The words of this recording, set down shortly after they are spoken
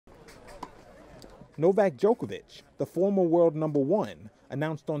Novak Djokovic, the former world #1,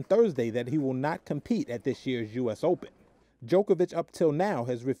 announced on Thursday that he will not compete at this year's U.S. Open. Djokovic up till now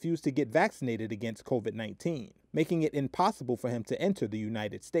has refused to get vaccinated against COVID-19, making it impossible for him to enter the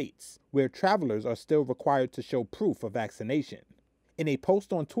United States, where travelers are still required to show proof of vaccination. In a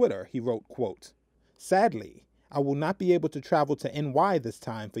post on Twitter, he wrote, quote, "Sadly, I will not be able to travel to NY this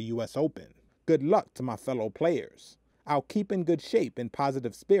time for U.S. Open. Good luck to my fellow players. I'll keep in good shape and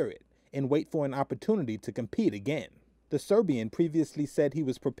positive spirit and wait for an opportunity to compete again." The Serbian previously said he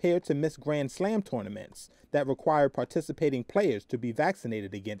was prepared to miss Grand Slam tournaments that require participating players to be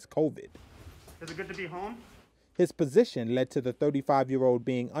vaccinated against COVID. Is it good to be home? His position led to the 35-year-old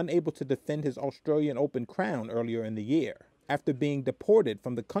being unable to defend his Australian Open crown earlier in the year, after being deported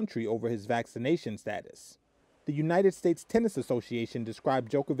from the country over his vaccination status. The United States Tennis Association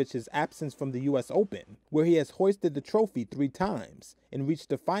described Djokovic's absence from the U.S. Open, where he has hoisted the trophy 3 times and reached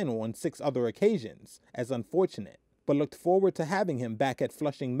the final on 6 other occasions, as unfortunate, but looked forward to having him back at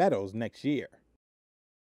Flushing Meadows next year.